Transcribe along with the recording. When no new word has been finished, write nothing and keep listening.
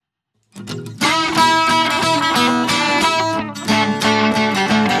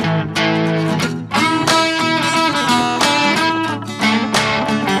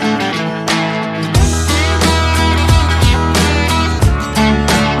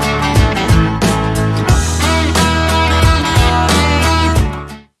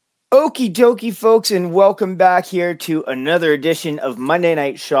Okie dokie, folks, and welcome back here to another edition of Monday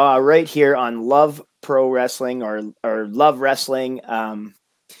Night Shaw, right here on Love Pro Wrestling or Love Wrestling.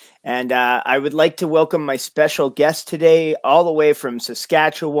 And I would like to welcome my special guest today, all the way from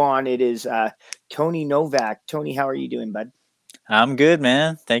Saskatchewan. It is Tony Novak. Tony, how are you doing, bud? I'm good,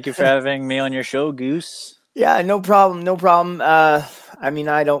 man. Thank you for having me on your show, Goose. Yeah, no problem, no problem. I mean,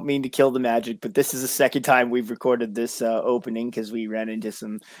 I don't mean to kill the magic, but this is the second time we've recorded this opening because we ran into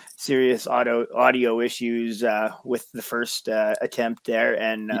some serious audio issues with the first attempt there.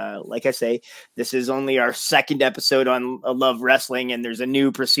 And like I say, this is only our second episode on Love Wrestling, and there's a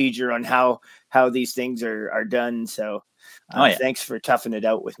new procedure on how these things are done. So thanks for toughing it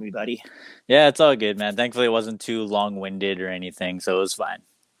out with me, buddy. Yeah, it's all good, man. Thankfully, it wasn't too long-winded or anything, so it was fine.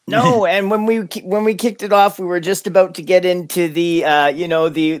 No, and when we kicked it off, we were just about to get into the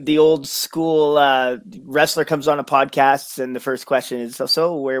the old school wrestler comes on a podcast, and the first question is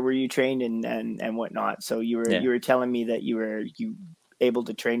so where were you trained and whatnot. So you were telling me that you were able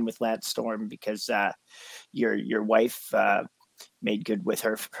to train with Lance Storm because your wife made good with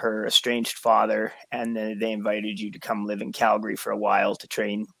her estranged father, and they invited you to come live in Calgary for a while to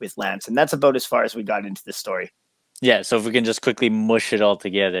train with Lance, and that's about as far as we got into the story. Yeah, so if we can just quickly mush it all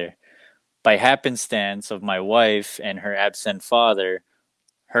together. By happenstance of my wife and her absent father,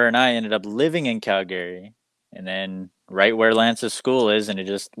 her and I ended up living in Calgary, and then right where Lance's school is, and it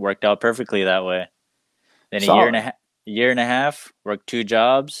just worked out perfectly that way. Then a year and a half, worked 2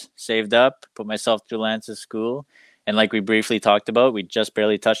 jobs, saved up, put myself through Lance's school, and like we briefly talked about, we just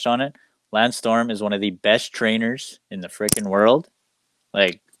barely touched on it, Lance Storm is one of the best trainers in the freaking world.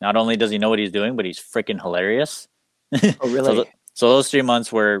 Like, not only does he know what he's doing, but he's freaking hilarious. Oh, really? So those 3 months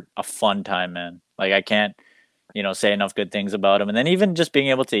were a fun time, man. Like, I can't, say enough good things about him. And then even just being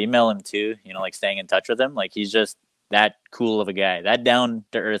able to email him too, like staying in touch with him. Like, he's just that cool of a guy, that down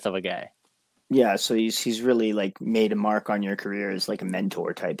to earth of a guy. Yeah, so he's really like made a mark on your career as like a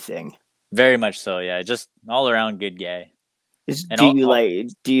mentor type thing. Very much so, yeah. Just all around good guy.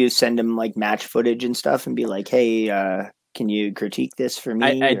 Do you send him like match footage and stuff and be like, hey, can you critique this for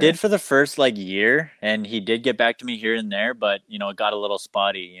me? I did for the first year, and he did get back to me here and there, but it got a little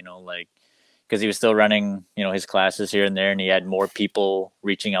spotty, because he was still running, his classes here and there, and he had more people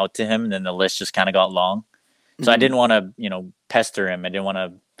reaching out to him, and then the list just kind of got long. So I didn't want to, pester him. I didn't want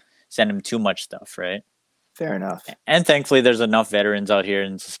to send him too much stuff, right? Fair enough. And thankfully, there's enough veterans out here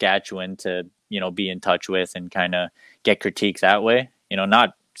in Saskatchewan to, be in touch with and kind of get critiques that way.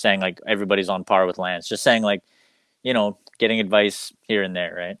 Not saying like everybody's on par with Lance, just saying like, getting advice here and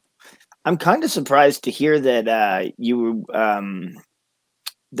there, right? I'm kind of surprised to hear that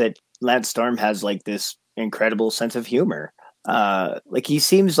that Lance Storm has like this incredible sense of humor. Like he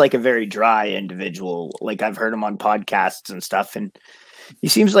seems like a very dry individual. Like I've heard him on podcasts and stuff, and he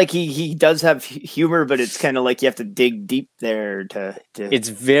seems like he does have humor, but it's kind of like you have to dig deep there to. It's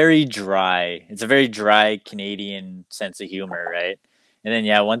very dry. It's a very dry Canadian sense of humor, right? And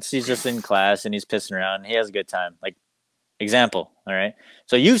then once he's just in class and he's pissing around, he has a good time. Like, example, all right?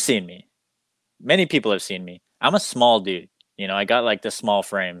 So you've seen me. Many people have seen me. I'm a small dude. I got like the small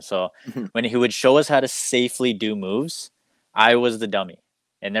frame. So when he would show us how to safely do moves, I was the dummy.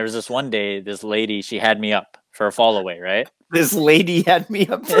 And there was this one day, this lady, she had me up for a fall away, right? This lady had me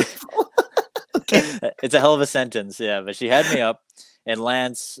up for a fall. Okay. It's a hell of a sentence, yeah. But she had me up. And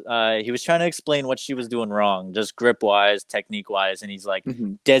Lance, he was trying to explain what she was doing wrong, just grip-wise, technique-wise. And he's like,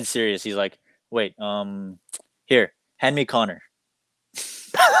 dead serious. He's like, wait, here, hand me Connor.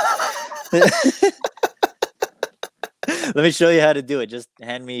 Let me show you how to do it. Just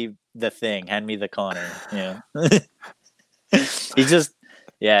hand me the thing. Hand me the Connor. He just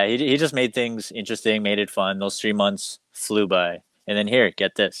made things interesting, made it fun. Those 3 months flew by. And then here,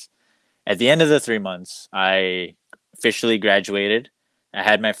 get this. At the end of the 3 months, I officially graduated. I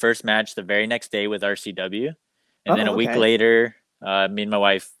had my first match the very next day with RCW. And then a week later, me and my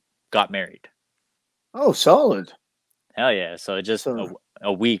wife got married. Oh, solid. Hell yeah. So just a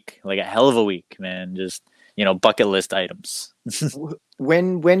week, like a hell of a week, man. Just, bucket list items.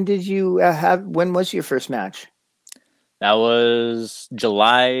 When did you when was your first match? That was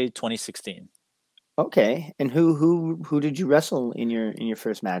July 2016. Okay. And who did you wrestle in your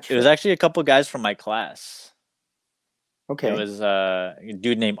first match? It was actually a couple guys from my class. Okay. It was a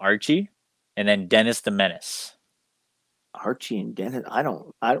dude named Archie and then Dennis the Menace. Archie and Dennis.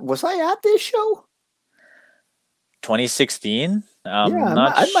 Was I at this show? 2016?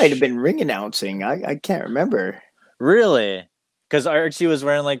 I might have been ring announcing. I can't remember. Really? Because Archie was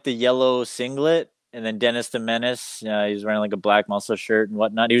wearing like the yellow singlet, and then Dennis the Menace, he was wearing like a black muscle shirt and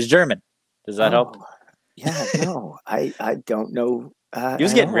whatnot. He was German. Does that help? Yeah, no, I don't know He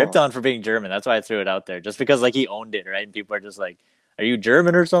was I getting ripped don't on for being German. That's why I threw it out there, just because like he owned it, right? And people are just like, "Are you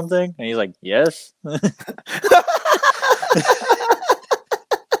German or something?" And he's like, "Yes." know.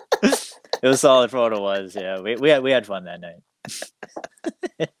 It was solid for what it was. Yeah, we had fun that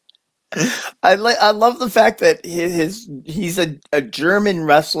night. I love the fact that he's a German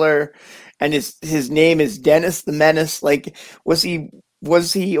wrestler, and his name is Dennis the Menace. Like, was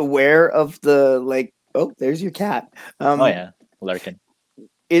he aware of the like? Oh, there's your cat. Oh Um, yeah, Larkin.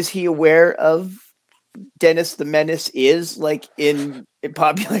 is he aware of Dennis the Menace is like in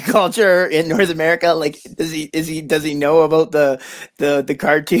popular culture in North America? Like, does he know about the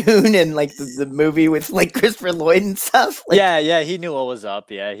cartoon and like the movie with like Christopher Lloyd and stuff? Like, Yeah, he knew what was up.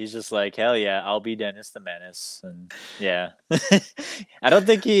 Yeah, he's just like, hell yeah, I'll be Dennis the Menace, and yeah, I don't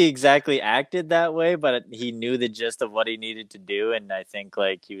think he exactly acted that way, but he knew the gist of what he needed to do, and I think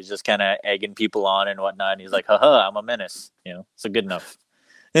like he was just kind of egging people on and whatnot. And he's like, haha, I'm a menace, so good enough.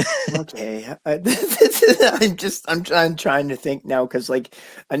 okay, I'm trying to think now because like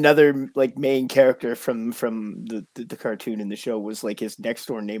another like main character from the cartoon in the show was like his next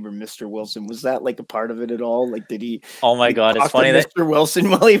door neighbor, Mr. Wilson. Was that like a part of it at all? Like, did he Oh my like god, it's talk to funny that Mr. Wilson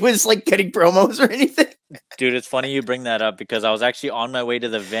while he was like cutting promos or anything? dude, it's funny you bring that up because I was actually on my way to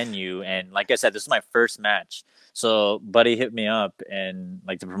the venue, and like I said, this is my first match. So, buddy hit me up, and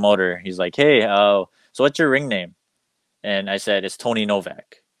like the promoter, he's like, "Hey, so what's your ring name?" And I said, "It's Tony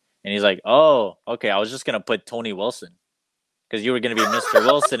Novak." And he's like, "Oh, okay. I was just gonna put Tony Wilson because you were gonna be Mr.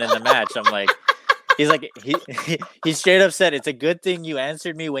 Wilson in the match." I'm like, he's like, he straight up said, "It's a good thing you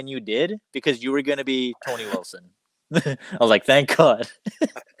answered me when you did because you were gonna be Tony Wilson." I was like, "Thank God."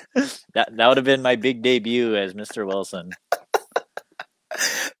 That would have been my big debut as Mr. Wilson.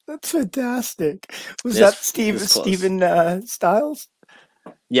 That's fantastic. Was that This close. Steven Styles?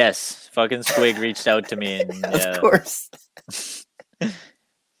 Yes, fucking Squig reached out to me, and Of yeah, course.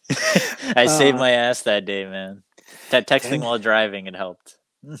 I saved Uh, my ass that day, man. Texting dang. while driving, it helped.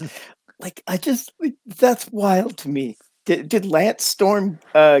 Like, I just like, that's wild to me. Did Lance Storm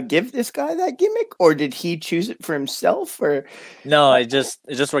give this guy that gimmick, or did he choose it for himself, or No, uh, it just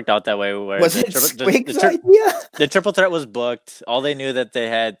worked out that way. Where was the it triple the, the, Squig's tri- idea? the triple threat was booked. All they knew that they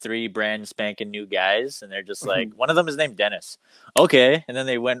had three brand spanking new guys, and they're just like, Mhm. one of them is named Dennis. Okay, and then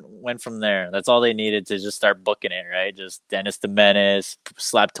they went from there. That's all they needed to just start booking it, right? Just Dennis the Menace,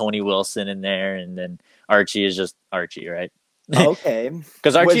 slap Tony Wilson in there, and then Archie is just Archie, right? Okay.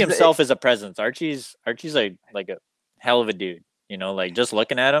 Because Archie Was it himself is a presence. Archie's like a hell of a dude. Like just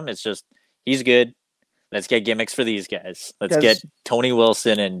looking at him, it's just he's good. Let's get gimmicks for these guys. Let's get does Tony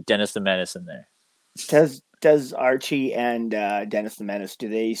Wilson and Dennis the Menace in there. does Archie and Dennis the Menace, do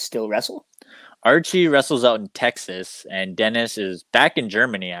they still wrestle? Archie wrestles out in Texas, and Dennis is back in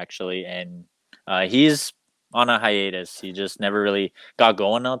Germany actually, and he's on a hiatus. He just never really got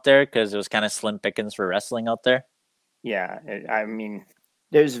going out there because it was kind of slim pickings for wrestling out there. Yeah, I mean,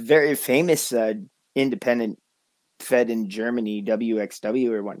 there's a very famous independent fed in Germany,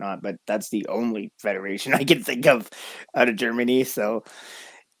 WXW or whatnot, but that's the only federation I can think of out of Germany. So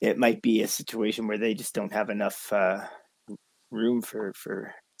it might be a situation where they just don't have enough room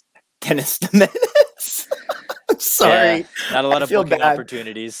for Dennis the Menace. I'm Yeah, sorry, not a lot I of feel booking bad.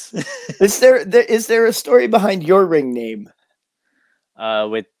 opportunities. Is there a story behind your ring name?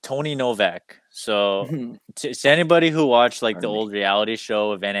 With Tony Novak. So Mhm. to anybody who watched like the Pardon me. old reality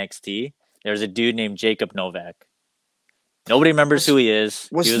show of NXT, there's a dude named Jacob Novak. Nobody remembers Was who he is.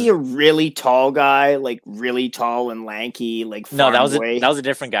 was He he was a really tall guy, like really tall and lanky, like no, that farm was that boy? was a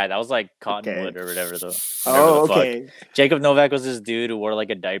different guy. That was like Okay. Cottonwood or whatever the Oh, fuck. okay. Jacob Novak was this dude who wore like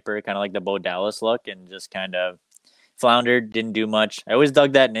a diaper, kind of like the Bo Dallas look, and just kind of floundered, didn't do much. I always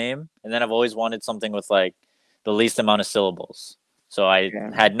dug that name, and then I've always wanted something with like the least amount of syllables. So I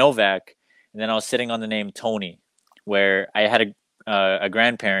Yeah. had Novak, and then I was sitting on the name Tony, where I had a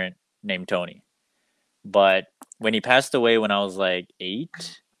grandparent named Tony. But when he passed away when I was like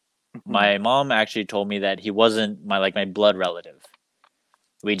 8, Mhm. my mom actually told me that he wasn't my blood relative.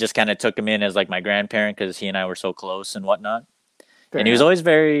 We just kind of took him in as like my grandparent because he and I were so close and whatnot. Fair And he was enough. always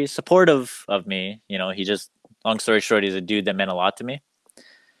very supportive of me. He just, long story short, he's a dude that meant a lot to me.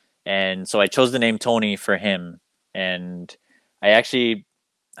 And so I chose the name Tony for him. And I actually,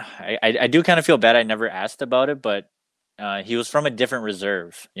 I do kind of feel bad I never asked about it, but he was from a different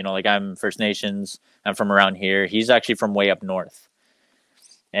reserve. Like I'm First Nations, I'm from around here. He's actually from way up north.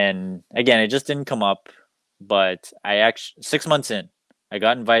 And again, it just didn't come up. But I actually, 6 months in, I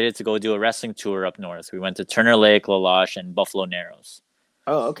got invited to go do a wrestling tour up north. We went to Turner Lake, La Loche, and Buffalo Narrows.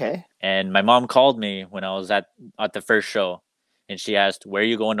 Oh, okay. And my mom called me when I was at the first show, and she asked, "Where are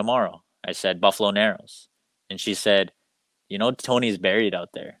you going tomorrow?" I said, "Buffalo Narrows." And she said, Tony's buried out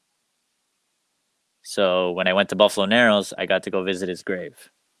there. So when I went to Buffalo Narrows, I got to go visit his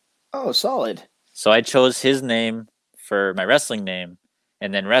grave. Oh, solid. So I chose his name for my wrestling name,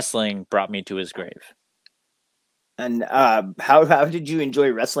 and then wrestling brought me to his grave. And how did you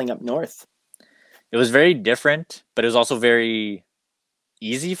enjoy wrestling up north? It was very different, but it was also very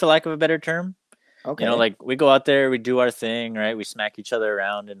easy, for lack of a better term. Okay. Like we go out there, we do our thing, right? We smack each other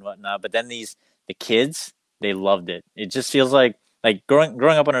around and whatnot. But then the kids, they loved it. It just feels like growing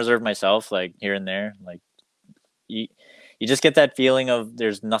up on a reserve myself, like here and there, like you just get that feeling of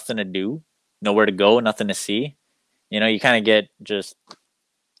there's nothing to do, nowhere to go, nothing to see. You kind of get just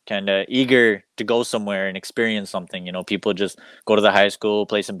kind of eager to go somewhere and experience something. People just go to the high school,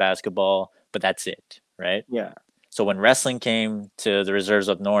 play some basketball, but that's it, right? Yeah. So when wrestling came to the reserves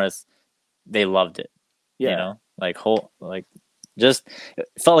up north, they loved it. Yeah. Just it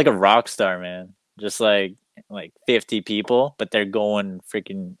felt like a rock star, man. Just like 50 people, but they're going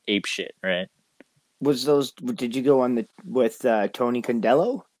freaking ape shit, right? Did you go on with Tony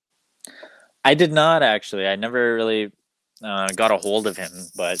Condello? I did not actually. I never really got a hold of him,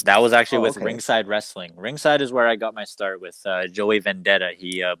 but that was actually with Ringside Wrestling. Ringside is where I got my start with Joey Vendetta.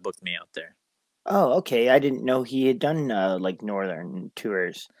 He booked me out there. Oh, okay. I didn't know he had done northern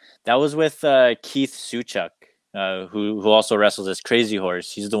tours. That was with Keith Suchuk, who also wrestles as Crazy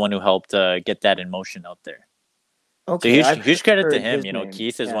Horse. He's the one who helped get that in motion out there. Okay, so huge credit to him. Name.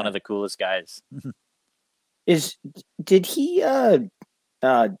 Keith is one of the coolest guys. Did he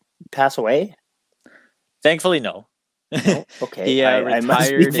pass away? Thankfully, no. Oh, okay. He retired I must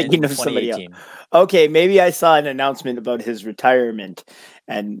be thinking of somebody else. Okay, maybe I saw an announcement about his retirement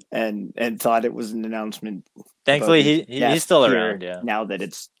and thought it was an announcement. Thankfully, he's still around. Yeah. Now that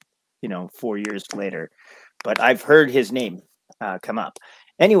it's 4 years later, but I've heard his name come up.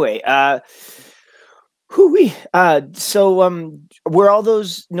 Anyway, so were all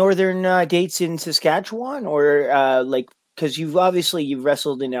those northern dates in Saskatchewan, or because you've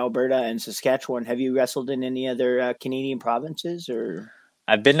wrestled in Alberta and Saskatchewan. Have you wrestled in any other Canadian provinces? Or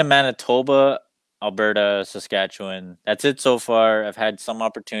I've been to Manitoba, Alberta, Saskatchewan. That's it so far. I've had some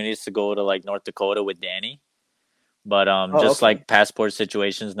opportunities to go to North Dakota with Danny, but passport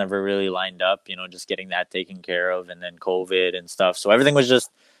situations never really lined up. Just getting that taken care of, and then COVID and stuff. So everything was just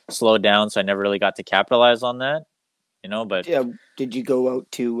slowed down. So I never really got to capitalize on that. But yeah, did you go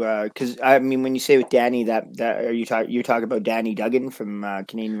out to? Because when you say with Danny, that are you talking about Danny Duggan from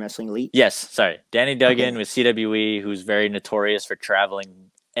Canadian Wrestling Elite? Yes, sorry, Danny Duggan with CWE, who's very notorious for traveling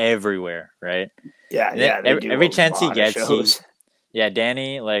everywhere, right? Yeah, every chance he gets,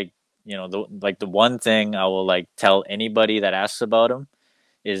 Danny, the one thing I will tell anybody that asks about him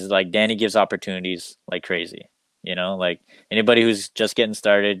is Danny gives opportunities like crazy. Anybody who's just getting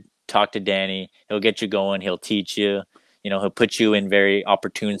started, talk to Danny. He'll get you going. He'll teach you. He'll put you in very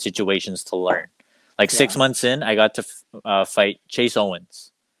opportune situations to learn. 6 months in, I got to fight Chase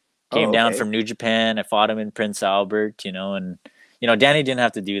Owens. Came down from New Japan. I fought him in Prince Albert. And Danny didn't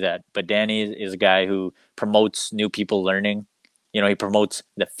have to do that, but Danny is a guy who promotes new people learning. He promotes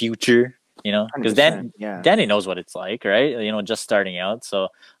the future. Because Danny knows what it's like, right? Just starting out. So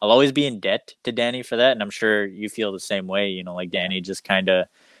I'll always be in debt to Danny for that, and I'm sure you feel the same way. Danny just kind of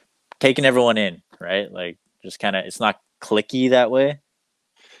taking everyone in, right? Just kind of, it's not clicky that way.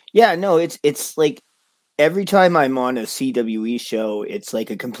 Yeah, no, it's like every time I'm on a CWE show, it's like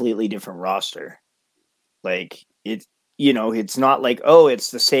a completely different roster. It's not like, oh,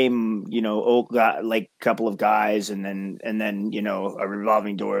 it's the same, couple of guys and then a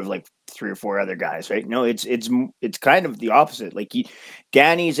revolving door of 3 or 4 other guys, right? No, it's kind of the opposite.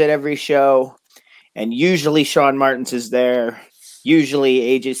 Danny's at every show, and usually Sean Martins is there.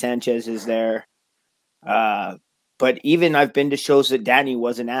 Usually AJ Sanchez is there. But even I've been to shows that Danny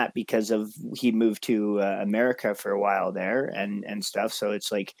wasn't at because he moved to America for a while there and stuff. So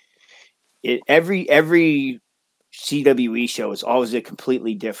it's every CWE show is always a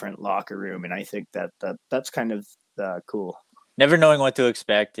completely different locker room, and I think that's kind of cool. Never knowing what to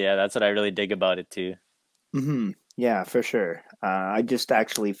expect. Yeah, that's what I really dig about it too. Mm-hmm. Yeah, for sure. I just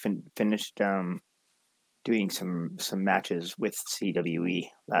actually finished doing some matches with CWE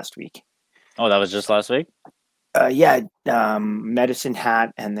last week. Oh, that was just last week? Medicine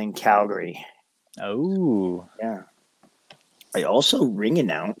Hat and then Calgary. Oh. Yeah. I also ring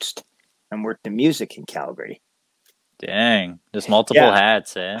announced and worked the music in Calgary. Dang, just multiple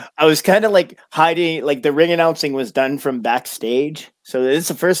hats, eh? I was kind of hiding, the ring announcing was done from backstage. So this is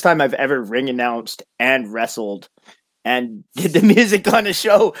the first time I've ever ring announced and wrestled and did the music on a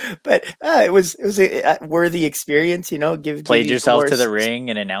show. But it was a worthy experience, Played yourself to the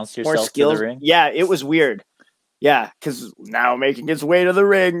ring and announced yourself to the ring. Yeah, it was weird. Yeah, because now making its way to the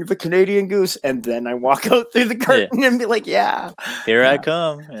ring, the Canadian Goose, and then I walk out through the Yeah, curtain and be like, yeah, here I yeah.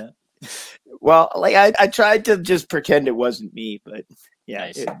 come. Yeah, Well, like I tried to just pretend it wasn't me, but yeah,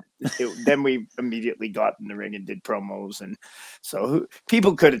 nice. then we immediately got in the ring and did promos, and so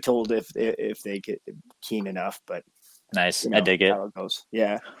people could have told if they get keen enough, but Nice. I dig it. how it goes.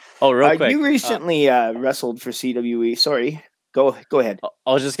 Yeah. Oh, real You quick. recently wrestled for CWE. Sorry, go ahead.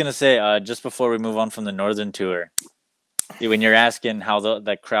 I was just gonna say, just before we move on from the Northern tour, when you're asking how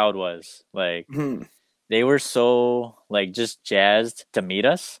the crowd was, like Hmm. they were so like just jazzed to meet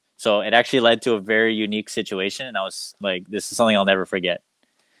us. So it actually led to a very unique situation, and I was like, this is something I'll never forget.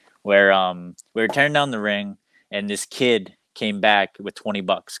 Where we were tearing down the ring, and this kid came back with $20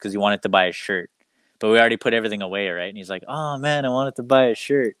 because he wanted to buy a shirt, but we already put everything away, right? And he's like, "Oh man, I wanted to buy a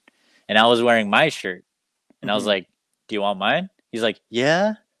shirt," and I was wearing my shirt, and I was Hmm. like, "Do you want mine?" He's like,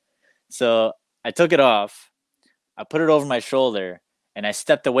 "Yeah." So I took it off, I put it over my shoulder, and I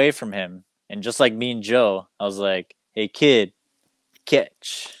stepped away from him. And just like me and Joe, I was like, "Hey kid,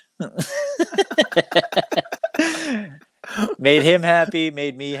 catch." Made him happy,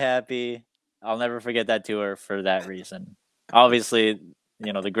 made me happy. I'll never forget that tour for that reason. Obviously,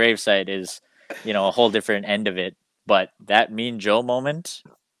 the gravesite is, a whole different end of it. But that Mean Joe moment,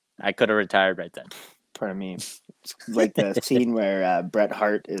 I could have retired right then. Pardon me. It's like the scene where Bret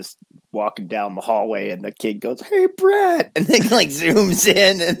Hart is walking down the hallway and the kid goes, "Hey, Bret," and then like zooms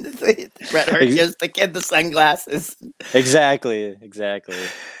in and Bret Hart gives the kid the sunglasses. Exactly.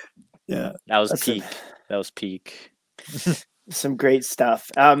 Yeah, That was that's peak. That was peak. some great stuff.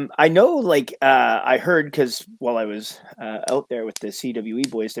 I know, like I heard because while I was out there with the CWE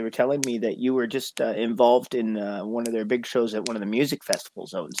boys, they were telling me that you were just involved in one of their big shows at one of the music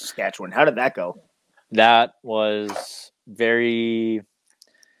festivals out in Saskatchewan. How did that go? That was very,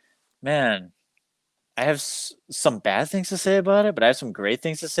 man, I have some bad things to say about it, but I have some great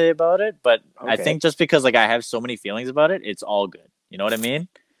things to say about it. But I Okay. think just because like I have so many feelings about it, it's all good. You know what I mean?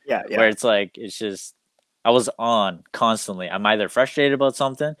 Yeah, Where yeah. it's like it's just I was on constantly. I'm either frustrated about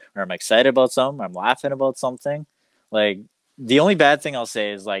something or I'm excited about something. Or I'm laughing about something. Like the only bad thing I'll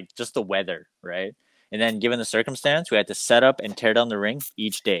say is like just the weather, right? And then given the circumstance, we had to set up and tear down the ring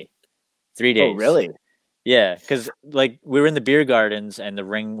each day, three Oh, days. really? Yeah, because like we were in the beer gardens and the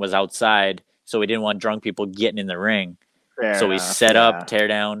ring was outside, so we didn't want drunk people getting in the ring. Fair So we enough. set up, Yeah. tear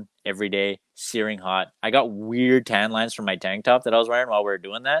down every day, searing hot. I got weird tan lines from my tank top that I was wearing while we were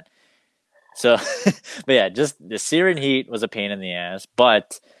doing that. So, but yeah, just the searing heat was a pain in the ass.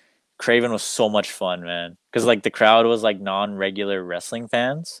 But Craven was so much fun, man. Because like the crowd was like non-regular wrestling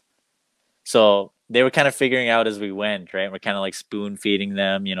fans, so they were kind of figuring out as we went, right? We're kind of like spoon feeding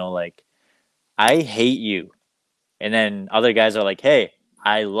them, like I hate you, and then other guys are like, "Hey,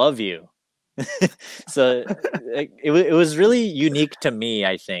 I love you." So it was really unique to me,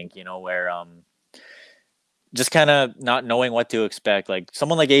 I think, where just kind of not knowing what to expect. Like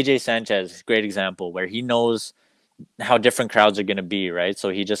someone like AJ Sanchez, great example, where he knows how different crowds are going to be, right? So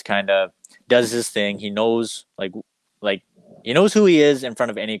he just kind of does his thing. He knows like he knows who he is in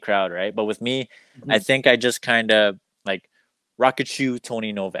front of any crowd, right? But with me, I Mhm. think I just kind of like Rocket Shoe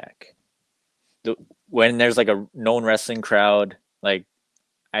Tony Novak. The, when there's like a known wrestling crowd, like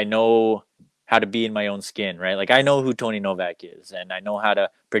I know how to be in my own skin, right? Like I know who Tony Novak is and I know how to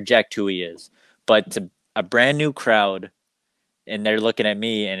project who he is. But to a brand new crowd and they're looking at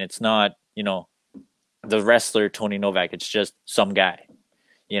me and it's not, the wrestler Tony Novak, it's just some guy,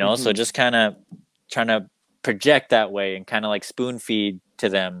 So Mhm. just kind of trying to project that way and kind of like spoon feed to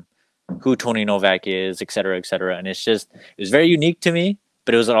them who Tony Novak is, et cetera, et cetera. And it was very unique to me,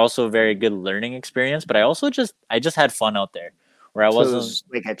 but it was also a very good learning experience. But I just had fun out there where I So it wasn't was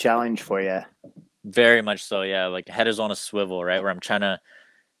like a challenge for you. very much so, yeah. Like head is on a swivel, right? Where I'm trying to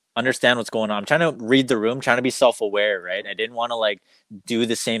understand what's going on. I'm trying to read the room, trying to be self aware, right? I didn't want to like do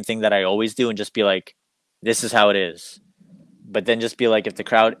the same thing that I always do and just be like, this is how it is. But then just be like, if the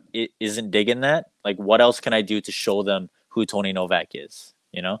crowd isn't digging that, like, what else can I do to show them who Tony Novak is?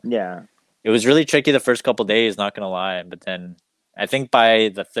 Yeah. It was really tricky the first couple days, not gonna lie. But then I think by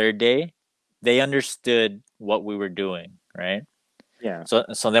the third day, they understood what we were doing, right? Yeah. So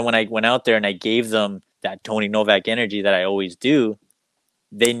then when I went out there and I gave them that Tony Novak energy that I always do,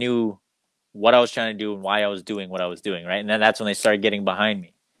 they knew what I was trying to do and why I was doing what I was doing, right? And then that's when they started getting behind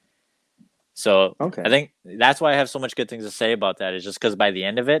me. So I Okay. think that's why I have so much good things to say about that. Is just because by the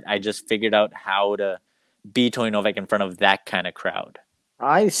end of it, I just figured out how to be Tony Novak in front of that kind of crowd.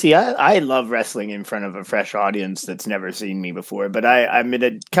 I see. I love wrestling in front of a fresh audience that's never seen me before, but I'm in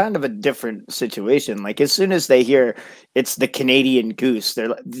a kind of a different situation. Like as soon as they hear it's the Canadian Goose,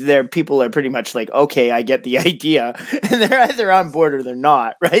 they're people are pretty much like, okay, I get the idea, and they're either on board or they're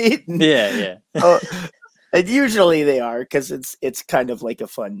not, right? Yeah, yeah. Oh, and usually they are because it's kind of like a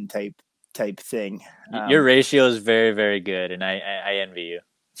fun type thing. Your ratio is very, very good, and I envy you.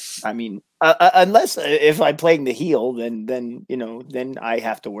 I mean, unless if I'm playing the heel, then then I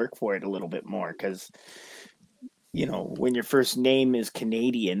have to work for it a little bit more because when your first name is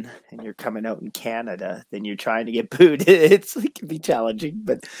Canadian and you're coming out in Canada, then you're trying to get booed. It can be challenging,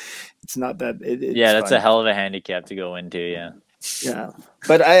 but it's not that. Yeah, It's that's a fun. hell of a handicap to go into. Yeah. Yeah,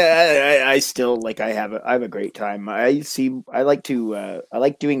 but I still like I have a great time. I like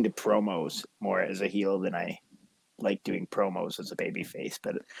doing the promos more as a heel than I like doing promos as a baby face,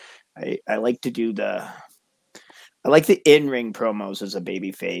 but I like to do I like the in-ring promos as a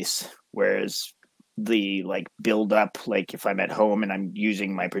baby face, whereas the like build up, like if I'm at home and I'm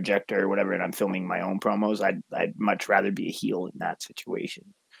using my projector or whatever and I'm filming my own promos, I'd much rather be a heel in that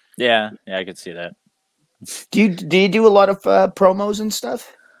situation. Yeah, yeah, I could see that. Do you do a lot of promos and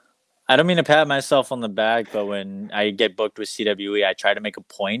stuff? I don't mean to pat myself on the back, but when I get booked with CWE, I try to make a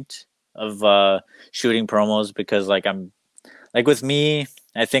point of shooting promos because, like, I'm like with me.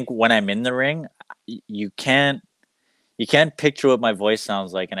 I think when I'm in the ring, you can't picture what my voice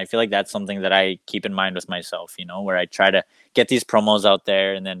sounds like, and I feel like that's something that I keep in mind with myself. Where I try to get these promos out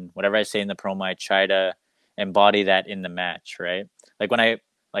there, and then whatever I say in the promo, I try to embody that in the match, right? Like when I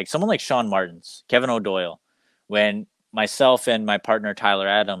like someone like Sean Martins, Kevin O'Doyle, when myself and my partner Tyler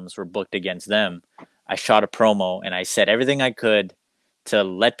Adams were booked against them, I shot a promo and I said everything I could to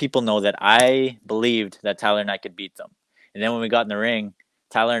let people know that I believed that Tyler and I could beat them. And then when we got in the ring,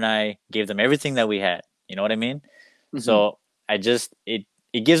 Tyler and I gave them everything that we had. You know what I mean? Mm-hmm. So I just it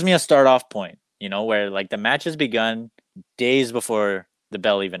gives me a start off point, where like the match has begun days before the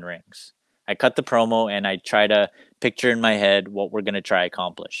bell even rings. I cut the promo and I try to picture in my head what we're gonna try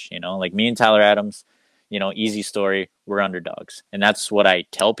accomplish. Like me and Tyler Adams, easy story. We're underdogs, and that's what I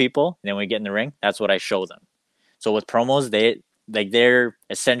tell people. And then when we get in the ring, that's what I show them. So with promos, they're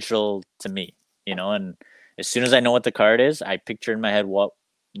essential to me, And as soon as I know what the card is, I picture in my head what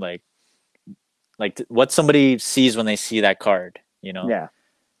like what somebody sees when they see that card, Yeah.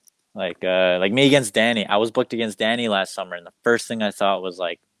 like me against Danny. I was booked against Danny last summer, and the first thing I thought was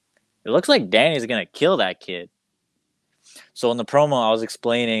like, it looks like Danny's gonna kill that kid. So in the promo, I was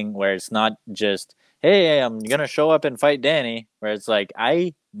explaining where it's not just, hey, I'm gonna show up and fight Danny, where it's like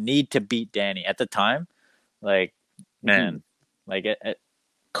I need to beat Danny at the time. Like, Mm-hmm. man, like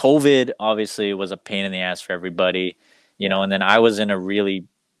COVID obviously was a pain in the ass for everybody, Yeah. and then I was in a really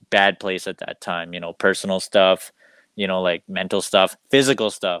bad place at that time, personal stuff, like mental stuff, physical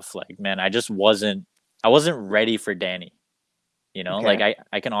stuff. Like, man, I wasn't ready for Danny, like Okay.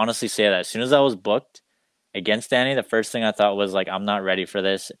 I can honestly say that as soon as I was booked against Danny, the first thing I thought was like, I'm not ready for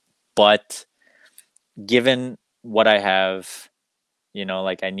this, but given what I have,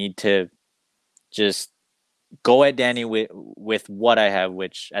 like I need to just go at Danny with what I have,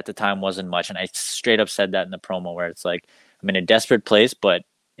 which at the time wasn't much. And I straight up said that in the promo where it's like, I'm in a desperate place, but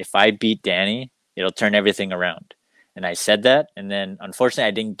if I beat Danny, it'll turn everything around. And I said that. And then unfortunately,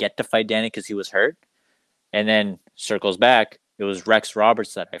 I didn't get to fight Danny because he was hurt. And then circles back, it was Rex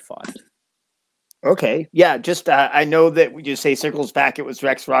Roberts that I fought. Okay. Yeah. Just I know that we just say circles back. It was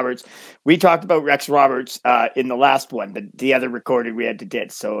Rex Roberts. We talked about Rex Roberts in the last one, the other recording we had to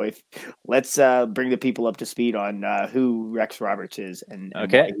did. So if let's bring the people up to speed on who Rex Roberts is and why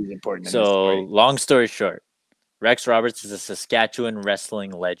Okay. he's important in this So, story. long story short, Rex Roberts is a Saskatchewan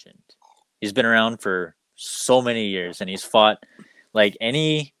wrestling legend. He's been around for so many years and he's fought like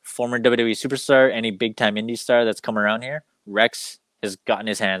any former WWE superstar, any big time indie star that's come around here. Rex has gotten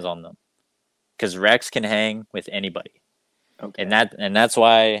his hands on them because Rex can hang with anybody. Okay. And that's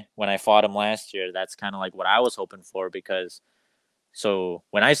why when I fought him last year, that's kind of like what I was hoping for because so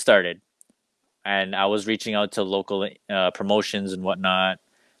when I started and I was reaching out to local promotions and whatnot,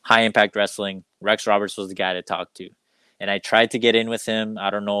 high impact wrestling, Rex Roberts was the guy to talk to. And I tried to get in with him. I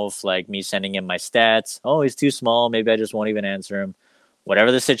don't know if like me sending him my stats, oh, he's too small. Maybe I just won't even answer him.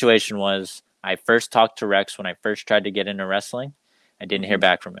 Whatever the situation was, I first talked to Rex when I first tried to get into wrestling. I didn't hear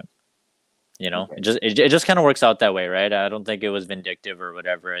back from him. Okay. It just kind of works out that way, right? I don't think it was vindictive or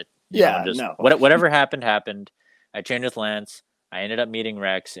whatever. Yeah. Just No. whatever happened. I trained with Lance. I ended up meeting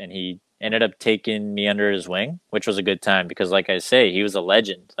Rex, and he ended up taking me under his wing, which was a good time because, like I say, he was a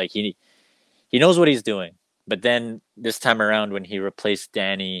legend. Like he knows what he's doing. But then this time around, when he replaced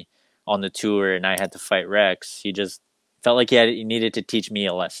Danny on the tour, and I had to fight Rex, he just felt like he needed to teach me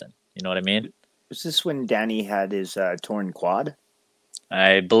a lesson. You know what I mean? Was this when Danny had his torn quad?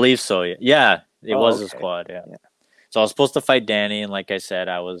 I believe so. Yeah, it Oh, was his okay. quad. Yeah. Yeah. So I was supposed to fight Danny, and like I said,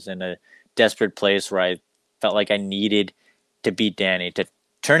 I was in a desperate place where I felt like I needed to beat Danny to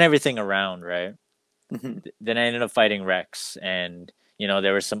turn everything around, right? Mhm. Then I ended up fighting Rex, and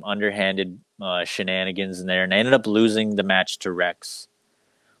there was some underhanded shenanigans in there, and I ended up losing the match to Rex.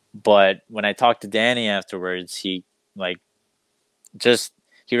 But when I talked to Danny afterwards, he like just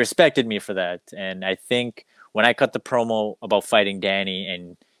he respected me for that, and I think when I cut the promo about fighting Danny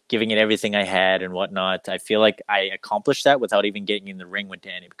and giving it everything I had and whatnot, I feel like I accomplished that without even getting in the ring with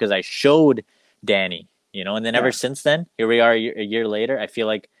Danny because I showed Danny, and then ever Yeah. since then, here we are a year later. I feel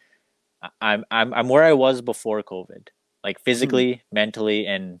like I'm where I was before COVID, like Mhm. physically, mentally,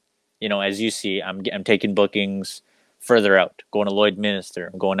 and as you see, I'm taking bookings further out, going to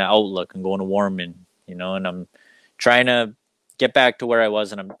Lloydminster, I'm going to Outlook, I'm going to Warman, and I'm trying to get back to where I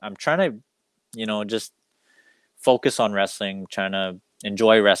was, and I'm trying to, just focus on wrestling, trying to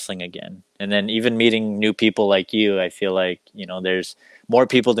enjoy wrestling again, and then even meeting new people like you, I feel like there's more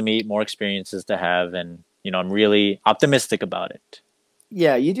people to meet, more experiences to have, and I'm really optimistic about it.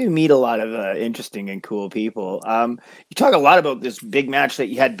 Yeah, you do meet a lot of interesting and cool people. You talk a lot about this big match that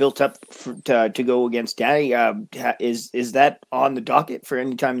you had built up to go against Danny. Is that on the docket for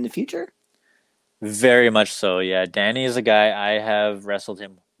any time in the future? Very much so. Yeah, Danny is a guy I have wrestled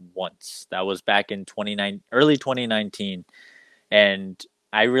him once. That was back in early 2019, and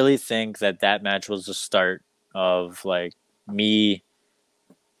I really think that match was the start of like me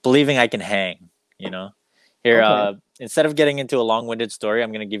believing I can hang. You know, here Okay, instead of getting into a long-winded story,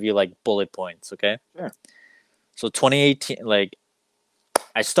 I'm gonna give you like bullet points. Okay, sure. so 2018, like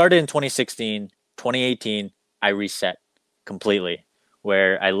I started in 2016, 2018, I reset completely,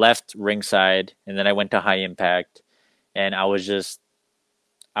 where I left ringside and then I went to High Impact, and I was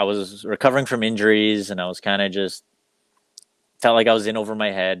recovering from injuries, and I was kind of just felt like I was in over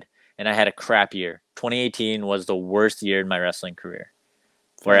my head, and I had a crap year. 2018 was the worst year in my wrestling career,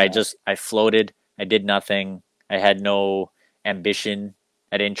 where Fair enough. I floated, I did nothing, I had no ambition,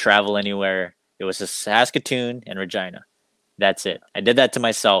 I didn't travel anywhere. It was just Saskatoon and Regina. That's it. I did that to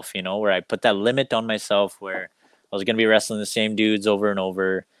myself, where I put that limit on myself where I was going to be wrestling the same dudes over and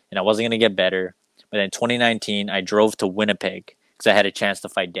over, and I wasn't going to get better. But in 2019, I drove to Winnipeg because I had a chance to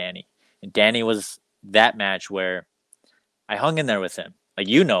fight Danny. And Danny was that match where I hung in there with him. Like,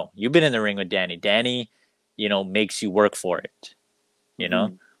 you've been in the ring with Danny. Danny, makes you work for it, you know?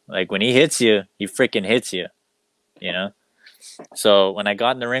 Hmm. Like, when he hits you, he freaking hits you, you know? So when I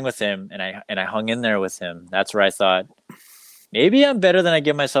got in the ring with him and I hung in there with him, that's where I thought, maybe I'm better than I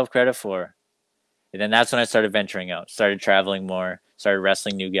give myself credit for. And then that's when I started venturing out, started traveling more, started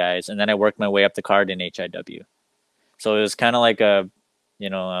wrestling new guys, and then I worked my way up the card in HIW. So it was kind of like you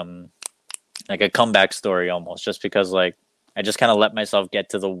know, like a comeback story almost, just because like I just kind of let myself get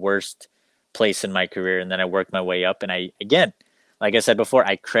to the worst place in my career, and then I worked my way up. And I again, like I said before,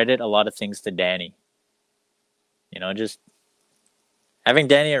 I credit a lot of things to Danny. Just having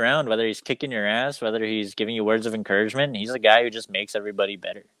Danny around, whether he's kicking your ass, whether he's giving you words of encouragement, he's a guy who just makes everybody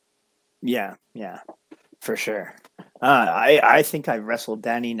better. Yeah, yeah, for sure. I think I've wrestled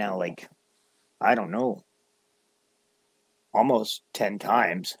Danny now like I don't know, almost 10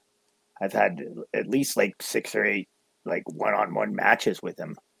 times. I've had at least like 6 or 8 like one-on-one matches with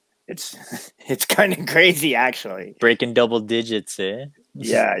him. It's it's kind of crazy actually. Breaking double digits, eh?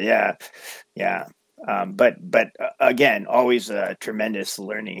 Yeah, yeah, yeah. But again, always a tremendous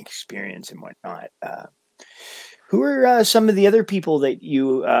learning experience and whatnot. Who are some of the other people that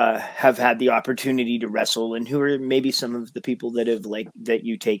you have had the opportunity to wrestle, and who are maybe some of the people that have like that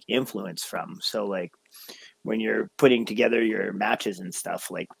you take influence from? So like when you're putting together your matches and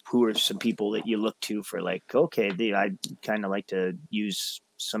stuff, like who are some people that you look to for like, okay, I kind of like to use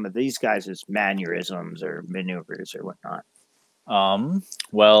some of these guys as mannerisms or maneuvers or whatnot. Um,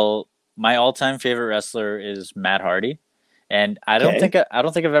 well, my all-time favorite wrestler is Matt Hardy, and Okay. I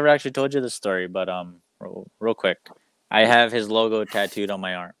don't think I've ever actually told you this story, but real quick, I have his logo tattooed on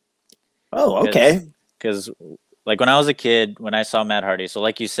my arm Oh, because okay. because like when I was a kid, when I saw Matt Hardy, so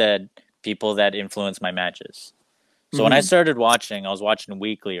like you said, people that influenced my matches. So when I Hmm. started watching, I was watching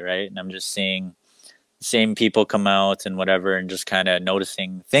weekly, right, and I'm just seeing the same people come out and whatever, and just kind of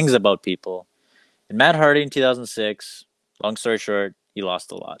noticing things about people. And Matt Hardy in 2006, long story short, he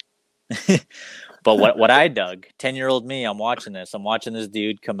lost a lot. But what I dug, 10-year-old me, I'm watching this. I'm watching this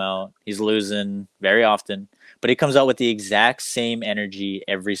dude come out. He's losing very often, but he comes out with the exact same energy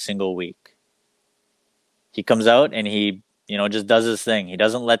every single week. He comes out and he, just does his thing. He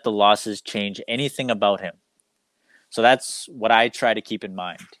doesn't let the losses change anything about him. So that's what I try to keep in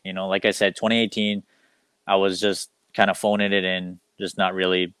mind. You know, like I said, 2018, I was just kind of phoning it in, just not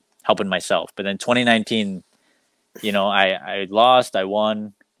really helping myself. But then 2019, you know, I lost, I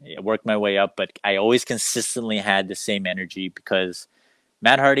won, I worked my way up, but I always consistently had the same energy because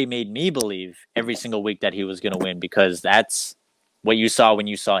Matt Hardy made me believe every single week that he was going to win because that's what you saw when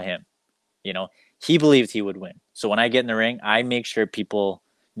you saw him. You know, he believed he would win. So when I get in the ring, I make sure people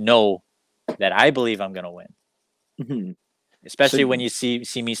know that I believe I'm going to win. Mhm. Especially So- when you see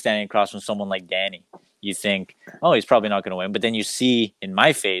me standing across from someone like Danny, you think, oh, he's probably not going to win. But then you see in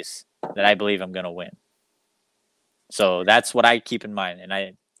my face that I believe I'm going to win. So that's what I keep in mind.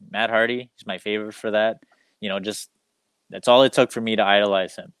 And Matt Hardy is my favorite for that. You know, just that's all it took for me to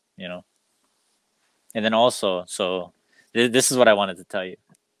idolize him, you know. And then also, so this is what I wanted to tell you.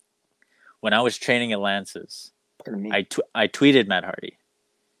 When I was training at Lance's, Pardon me. I tweeted Matt Hardy.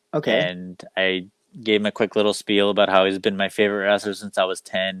 Okay. And I gave him a quick little spiel about how he's been my favorite wrestler since I was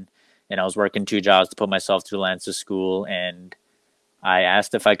 10. And I was working 2 jobs to put myself through Lance's school. And I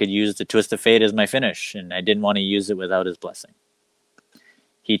asked if I could use the Twist of Fate as my finish. And I didn't want to use it without his blessing.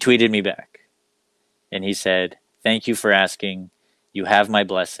 He tweeted me back. And he said, "Thank you for asking. You have my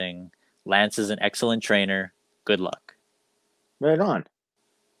blessing. Lance is an excellent trainer. Good luck." Right on.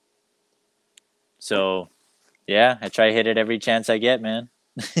 So, yeah, I try to hit it every chance I get, man.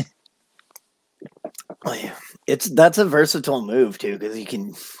 Oh, yeah. That's a versatile move too, because you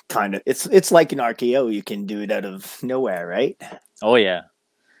can kind of it's like an RKO. You can do it out of nowhere, right? Oh, yeah.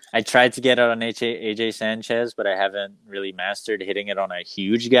 I tried to get it on AJ Sanchez, but I haven't really mastered hitting it on a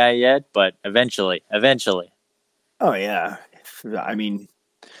huge guy yet. But eventually. Oh yeah. I mean,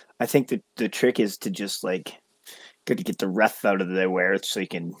 I think that the trick is to just like got to get the ref out of the wear so you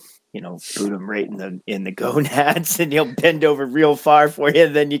can, you know, boot him right in the gonads, and he'll bend over real far for you.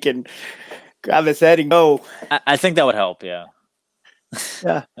 And then you can grab his head and go. I think that would help. Yeah.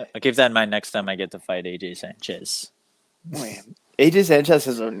 Yeah. I'll keep that in mind next time I get to fight AJ Sanchez. Oh, yeah. AJ Sanchez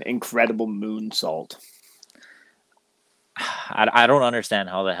has an incredible moonsault. I don't understand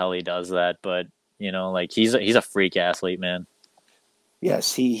how the hell he does that, but you know, like he's a freak athlete, man.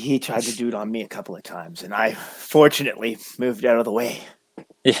 Yes, he tried to do it on me a couple of times, and I fortunately moved out of the way.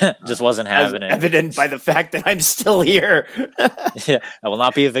 Yeah, just wasn't having it. Evident by the fact that I'm still here. Yeah, I will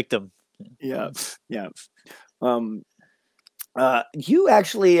not be a victim. Yeah. You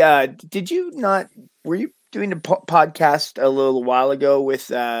actually did you not? Were you doing a podcast a little while ago with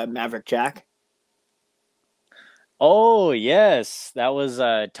Maverick Jack? Oh yes, that was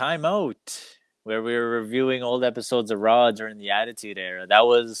Time Out, where we were reviewing old episodes of Raw during the Attitude Era. That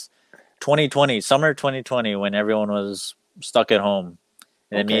was 2020, summer 2020, when everyone was stuck at home.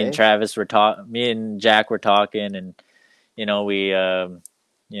 And then me and Travis me and Jack were talking, and you know we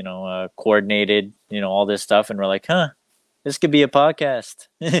coordinated all this stuff, and we're like, this could be a podcast.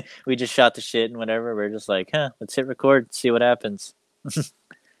 We just shot the shit and whatever. We're just like, let's hit record, see what happens.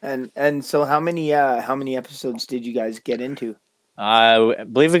 And so how many episodes did you guys get into? I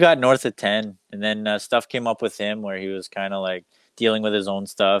believe we got north of 10, and then stuff came up with him where he was kind of like dealing with his own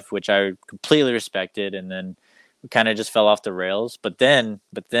stuff, which I completely respected, and then we kind of just fell off the rails. But then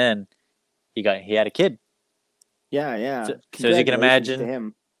he had a kid. Yeah. So as you can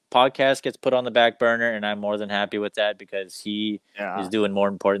imagine, podcast gets put on the back burner, and I'm more than happy with that because he is doing more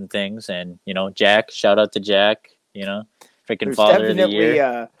important things. And Jack, shout out to Jack, freaking There's father of the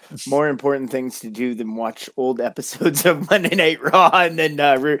year. More important things to do than watch old episodes of Monday Night Raw and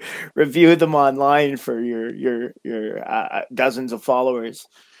then review them online for your dozens of followers.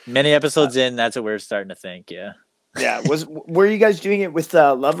 Many episodes in, that's what we're starting to think. Yeah. Yeah. Were you guys doing it with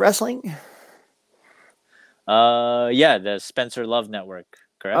Love Wrestling? Yeah, the Spencer Love Network.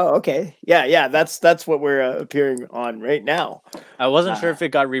 Correct? Oh, okay. Yeah. That's what we're appearing on right now. I wasn't sure if it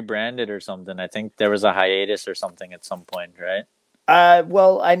got rebranded or something. I think there was a hiatus or something at some point, right?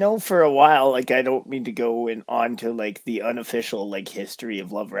 Well, I know for a while, like I don't mean to go on to like the unofficial like history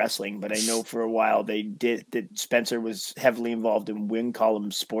of Love Wrestling, but I know for a while that Spencer was heavily involved in Win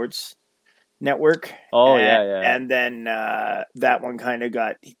Column Sports Network. Oh, yeah. And then that one kind of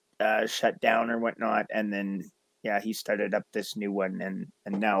got shut down or whatnot, and then he started up this new one,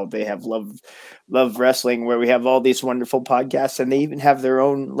 and now they have Love Wrestling, where we have all these wonderful podcasts, and they even have their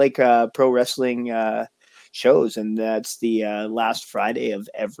own like pro wrestling shows, and that's the last Friday of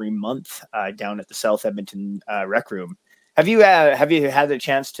every month down at the South Edmonton Rec Room. Have you had the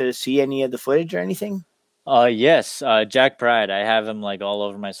chance to see any of the footage or anything? Yes, Jack Pride. I have him like all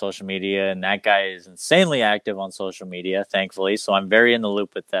over my social media, and that guy is insanely active on social media, thankfully. So I'm very in the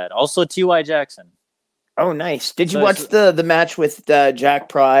loop with that. Also, T.Y. Jackson. Oh, nice. Did you watch the match with Jack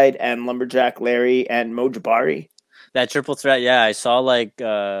Pride and Lumberjack Larry and Mo Jabari? That triple threat, yeah, I saw like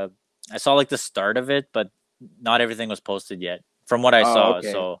the start of it, but not everything was posted yet from what I Oh, saw.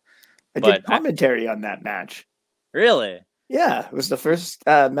 okay. So, I did but I commentary on that match. really Yeah, it was the first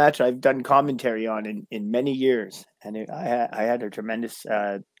match I've done commentary on in many years, and I had a tremendous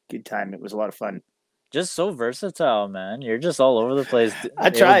good time. It was a lot of fun. just so versatile, man. You're just all over the place, I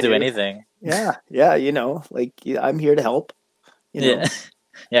able to try do to. anything. Yeah, yeah, like I'm here to help. You Yeah, know.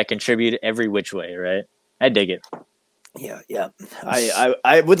 yeah, contribute every which way, right? I dig it. Yeah, yeah.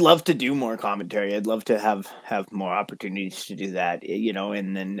 I would love to do more commentary. I'd love to have more opportunities to do that.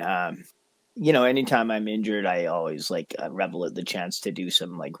 And then anytime I'm injured, I always like revel at the chance to do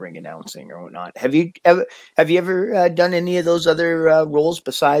some like ring announcing or whatnot. Have you ever done any of those other roles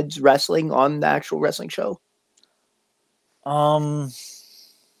besides wrestling on the actual wrestling show? Um,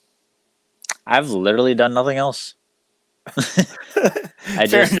 I've literally done nothing else. I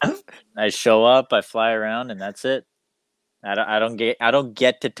Fair just enough. I show up, I fly around, and that's it. I don't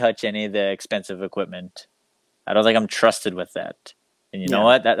get to touch any of the expensive equipment. I don't think I'm trusted with that. And you know Yeah,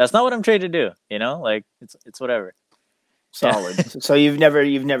 what? That's not what I'm trained to do. Like it's whatever. Yeah. solid. So you've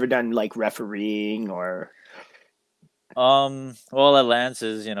never done like refereeing or Well, at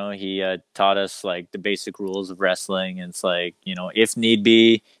Lance's, he taught us like the basic rules of wrestling. And it's like, if need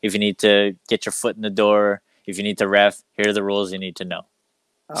be, if you need to get your foot in the door, if you need to ref, here are the rules you need to know.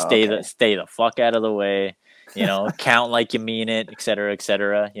 oh, Stay the fuck out of the way. Count like you mean it, et cetera, et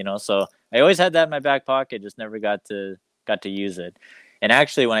cetera. So I always had that in my back pocket, just never got to use it. And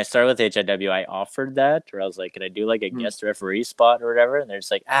actually, when I started with HIW, I offered that, where I was like, "Could I do like a okay. guest referee spot or whatever?" And they're just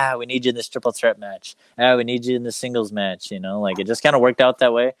like, we need you in this triple threat match. We need you in the singles match. Like it just kind of worked out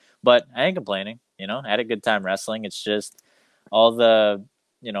that way. But I ain't complaining. I had a good time wrestling. It's just all the,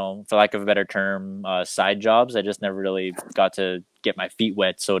 for lack of a better term, side jobs. I just never really got to get my feet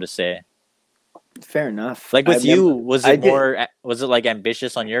wet, so to say. Fair enough. Like I with you, remember I did. was it like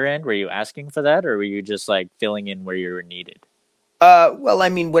ambitious on your end? Were you asking for that, or were you just like filling in where you were needed? Well, I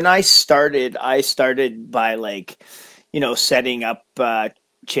mean, when I started by like, setting up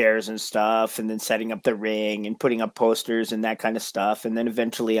chairs and stuff, and then setting up the ring and putting up posters and that kind of stuff. And then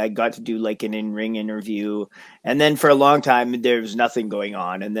eventually I got to do like an in-ring interview. And then for a long time there was nothing going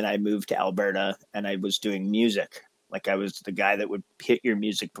on. And then I moved to Alberta and I was doing music. Like I was the guy that would hit your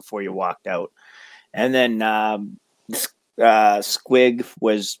music before you walked out. And then Squig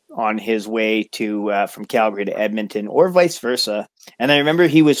was on his way to from Calgary to Edmonton, or vice versa. And I remember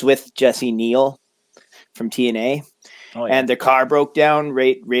he was with Jesse Neal from TNA, Oh yeah. and the car broke down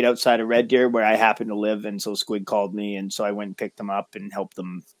right outside of Red Deer where I happen to live. And so Squig called me, and so I went and picked them up and helped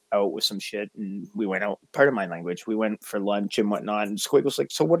them out with some shit. And we went out. Part of my language. We went for lunch and whatnot. And Squig was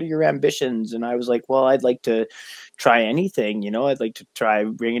like, "So what are your ambitions?" And I was like, "Well, I'd like to try anything. I'd like to try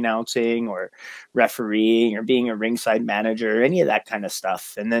ring announcing or refereeing or being a ringside manager, or any of that kind of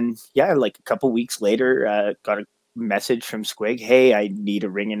stuff." And then yeah, like a couple weeks later, got a message from Squig, "Hey, I need a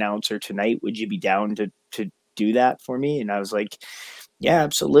ring announcer tonight. Would you be down to do that for me?" And I was like, "Yeah,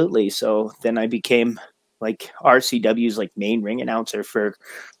 absolutely." So then I became like RCW's like main ring announcer for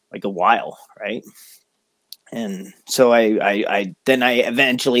like a while, right? And so I then I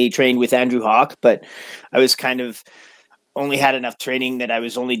eventually trained with Andrew Hawk, but I was kind of only had enough training that I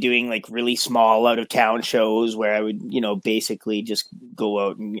was only doing like really small out of town shows where I would, basically just go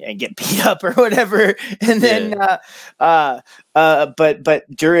out and get beat up or whatever. And Yeah. then, but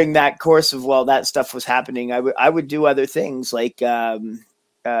during that course of while that stuff was happening, I would do other things like,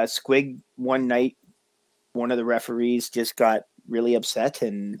 Squig one night, one of the referees just got really upset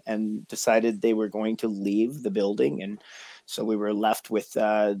and decided they were going to leave the building. And so we were left with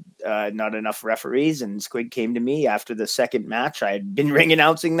not enough referees. And Squig came to me after the second match. I had been ring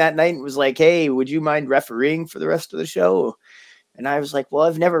announcing that night and was like, "Hey, would you mind refereeing for the rest of the show?" And I was like, "Well,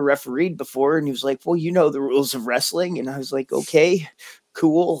 I've never refereed before." And he was like, "Well, you know the rules of wrestling." And I was like, "Okay,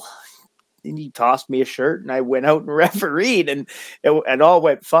 cool." And he tossed me a shirt and I went out and refereed, and it all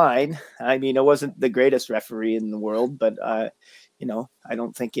went fine. I mean, I wasn't the greatest referee in the world, but I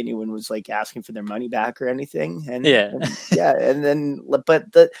don't think anyone was like asking for their money back or anything. And, Yeah. and yeah, and then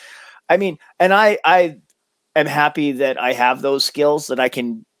but the I mean, and I am happy that I have those skills that I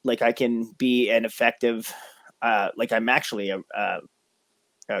can be an effective like I'm actually a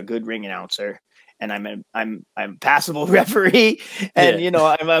good ring announcer, and I'm passable referee, and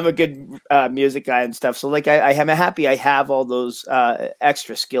Yeah. I'm a good music guy and stuff. So like I am happy I have all those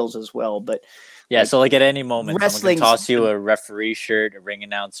extra skills as well. But Yeah, like so like at any moment someone can wrestling's toss you a referee shirt, a ring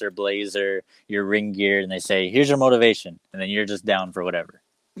announcer blazer, your ring gear, and they say, "Here's your motivation." And then you're just down for whatever.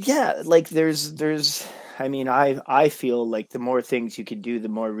 yeah, like there's I mean, I feel like the more things you can do, the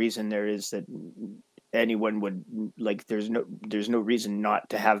more reason there is that anyone would like. There's no reason not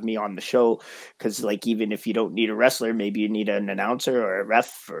to have me on the show, because like even if you don't need a wrestler, maybe you need an announcer or a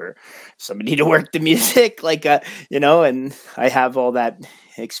ref or somebody to work the music, like and I have all that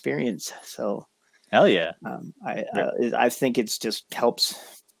experience. So Hell yeah. I think it's just helps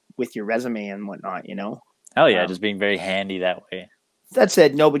with your resume and whatnot. Hell yeah, just being very handy that way. That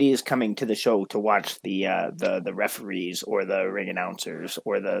said, nobody is coming to the show to watch the referees or the ring announcers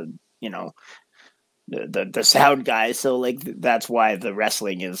or the sound guys. So like that's why the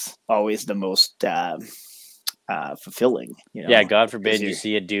wrestling is always the most fulfilling. Yeah, God forbid you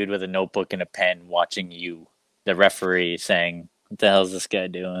see a dude with a notebook and a pen watching you, the referee, saying, "What the hell is this guy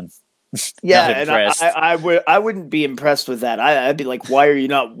doing?" Yeah, and I wouldn't be impressed with that. I'd be like, why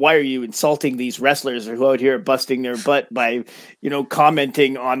are you insulting these wrestlers who out here busting their butt by,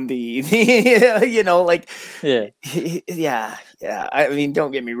 commenting on the like, yeah. I mean,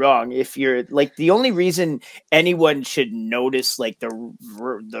 don't get me wrong. If you're like, the only reason anyone should notice like the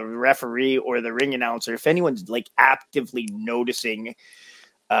referee or the ring announcer, if anyone's like actively noticing,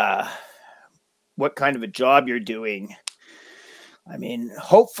 what kind of a job you're doing. I mean,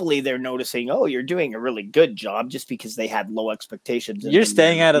 hopefully they're noticing, oh, you're doing a really good job, just because they had low expectations. You're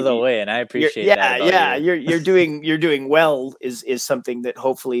staying out of the way, and I appreciate that. Yeah, you're doing well is something that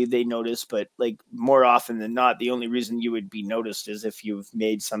hopefully they notice. But like more often than not, the only reason you would be noticed is if you've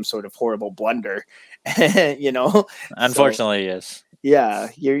made some sort of horrible blunder. Unfortunately, yes. Yeah,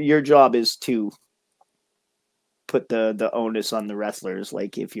 your job is to put the onus on the wrestlers,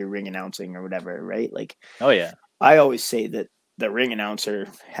 like if you're ring announcing or whatever, right? Like, oh yeah, I always say that the ring announcer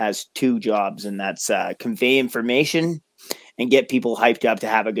has two jobs, and that's convey information and get people hyped up to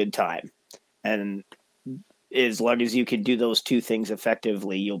have a good time. And as long as you can do those two things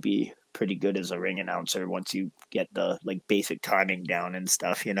effectively, you'll be pretty good as a ring announcer once you get the like basic timing down and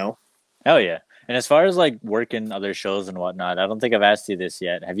stuff, Hell yeah. And as far as like working other shows and whatnot, I don't think I've asked you this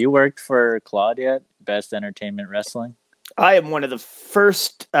yet. Have you worked for Claude yet? Best Entertainment Wrestling? I am one of the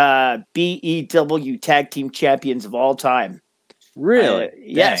first BEW tag team champions of all time. Really?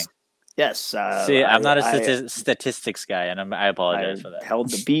 Yes. Yes. See, I'm not a statistics guy, and I apologize for that. Held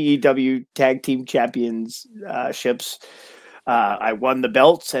the BEW tag team championships. I won the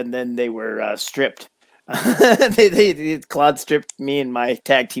belts, and then they were stripped. Claude stripped me and my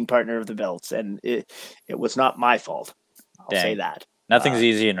tag team partner of the belts, and it was not my fault. I'll say that. Nothing's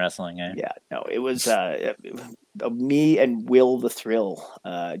easy in wrestling, eh? Yeah, no, it was me and Will the Thrill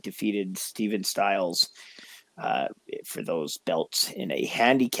defeated Steven Styles for those belts in a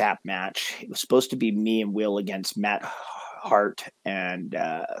handicap match. It was supposed to be me and Will against Matt Hart and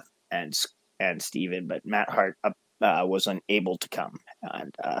Steven, but Matt Hart was unable to come,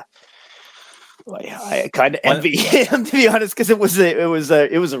 and I kind of envy him, to be honest, because it was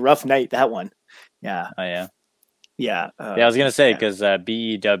a rough night, that one. Yeah. Oh yeah. Yeah. I was gonna say, because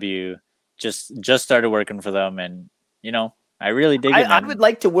BEW just started working for them, and I really dig it. I would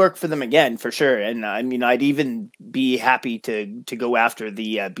like to work for them again for sure, and I mean, I'd even be happy to go after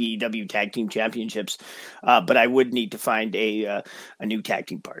the BEW Tag Team Championships, but I would need to find a new tag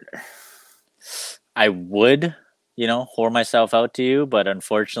team partner. I would, whore myself out to you, but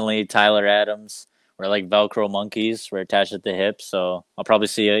unfortunately, Tyler Adams, we're like Velcro monkeys. We're attached at the hip, so I'll probably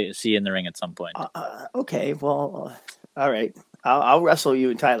see you in the ring at some point. Okay, well, all right. I'll wrestle you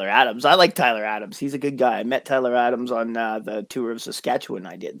and Tyler Adams. I like Tyler Adams. He's a good guy. I met Tyler Adams on the tour of Saskatchewan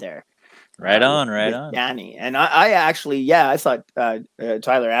I did there. Right on. Danny. And I actually, I thought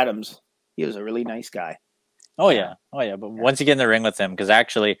Tyler Adams, he was a really nice guy. Oh, yeah. But once you get in the ring with him, because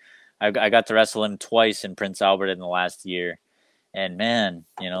actually I got to wrestle him twice in Prince Albert in the last year. And man,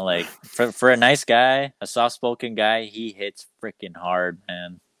 like for a nice guy, a soft-spoken guy, he hits freaking hard,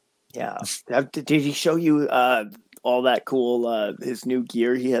 man. Yeah. Did he show you all that cool his new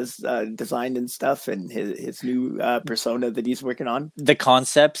gear he has designed and stuff, and his new persona that he's working on? The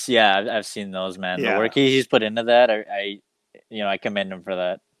concepts, yeah, I've seen those, man. The work he's put into that, I commend him for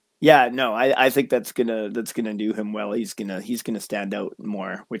that. Yeah, no, I think that's gonna do him well. He's gonna stand out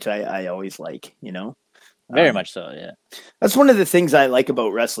more, which I always like, Very much so, yeah. That's one of the things I like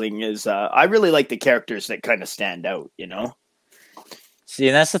about wrestling is I really like the characters that kind of stand out, See,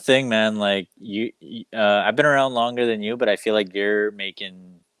 and that's the thing, man. Like I've been around longer than you, but I feel like you're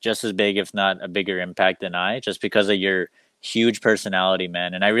making just as big, if not a bigger impact than I, just because of your huge personality,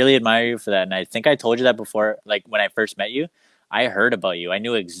 man. And I really admire you for that. And I think I told you that before, like when I first met you. I heard about you. I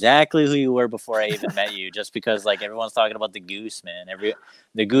knew exactly who you were before I even met you, just because like everyone's talking about the Goose, man.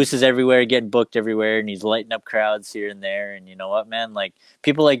 The Goose is everywhere, getting booked everywhere, and he's lighting up crowds here and there. And you know what, man? Like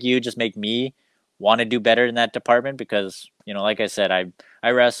people like you just make me want to do better in that department, because like I said,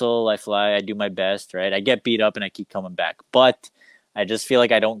 I wrestle, I fly, I do my best, right? I get beat up and I keep coming back. But I just feel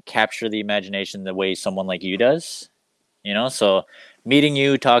like I don't capture the imagination the way someone like you does, you know? So meeting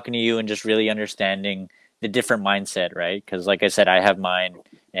you, talking to you, and just really understanding the different mindset, right? Because like I said, I have mine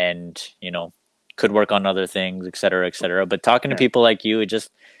and, could work on other things, et cetera, et cetera. But talking to Sure. people like you, it just,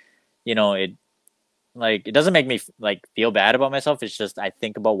 it like it doesn't make me like feel bad about myself. It's just I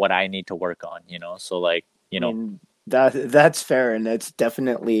think about what I need to work on, so like, I mean, that's fair, and that's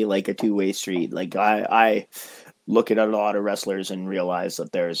definitely like a two-way street. Like I look at a lot of wrestlers and realize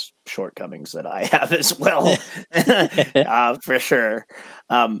that there's shortcomings that I have as well, for sure.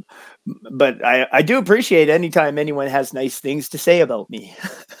 Um, but I do appreciate anytime anyone has nice things to say about me.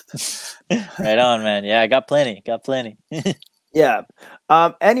 Right on, man. Yeah, I got plenty. Got plenty. Yeah.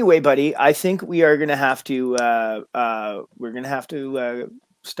 Anyway, buddy, I think we are gonna have to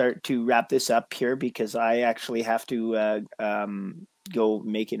start to wrap this up here because I actually have to go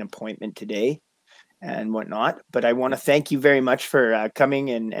make an appointment today and whatnot. But I want to thank you very much for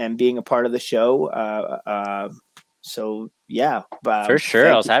coming and being a part of the show. So yeah, For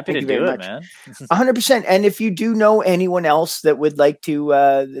sure. I was happy thank to you very do it, much. man. 100%. And if you do know anyone else that would like to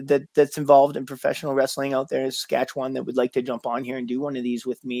that's involved in professional wrestling out there in Saskatchewan that would like to jump on here and do one of these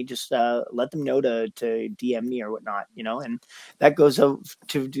with me, just let them know to DM me or whatnot, and that goes out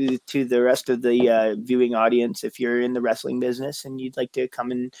to the rest of the viewing audience. If you're in the wrestling business and you'd like to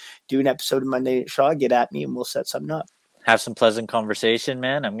come and do an episode of Monday Night Shaw, get at me and we'll set something up. Have some pleasant conversation,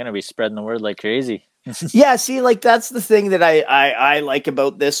 man. I'm gonna be spreading the word like crazy. Yeah, see, like that's the thing that I like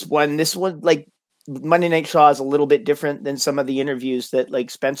about this one. This one, like Monday Night Shaw, is a little bit different than some of the interviews that like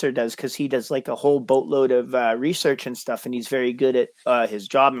Spencer does because he does like a whole boatload of research and stuff, and he's very good at his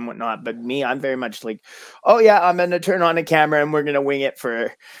job and whatnot. But me, I'm very much like, oh yeah, I'm gonna turn on a camera and we're gonna wing it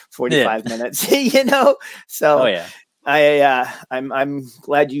for 45 minutes, So Oh yeah. I'm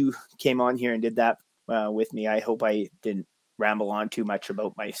glad you came on here and did that with me. I hope I didn't ramble on too much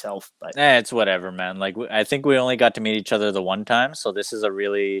about myself, but It's whatever, man. Like I think we only got to meet each other the one time, so this is a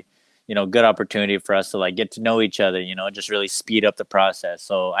really, good opportunity for us to like get to know each other. Just really speed up the process.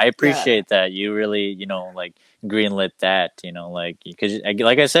 So I appreciate that you really, like greenlit that. Like because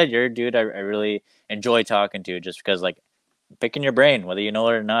like I said, you're a dude I really enjoy talking to, just because like picking your brain, whether you know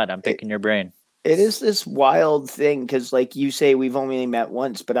it or not. I'm picking your brain. it is this wild thing because, like you say, we've only met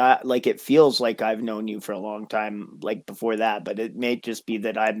once, but it feels like I've known you for a long time, like before that. But it may just be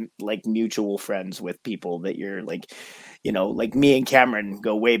that I'm like mutual friends with people that you're like, like me and Cameron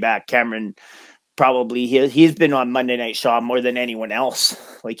go way back. Cameron probably he's been on Monday Night Shaw more than anyone else.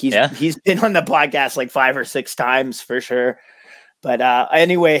 Like he's been on the podcast like 5 or 6 times for sure. But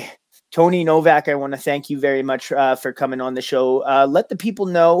anyway, Tony Novak, I want to thank you very much for coming on the show. Let the people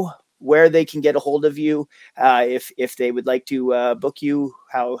know where they can get a hold of you if they would like to book you,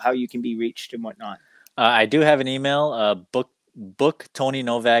 how you can be reached and whatnot. I do have an email, book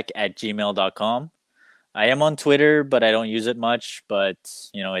TonyNovak@gmail.com. I am on Twitter, but I don't use it much. But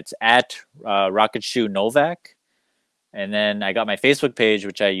it's at Rocket Shoe Novak, and then I got my Facebook page,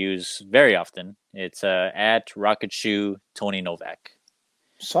 which I use very often. It's at Rocket Shoe Tony Novak.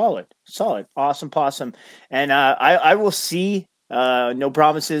 Solid, awesome, possum, and I will see. No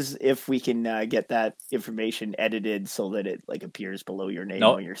promises if we can get that information edited so that it like appears below your name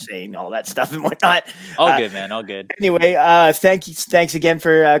when you're saying all that stuff and whatnot. All good, man. All good. Anyway, thanks again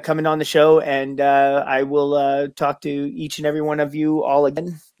for coming on the show, and I will talk to each and every one of you all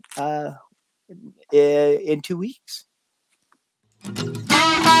again in 2 weeks.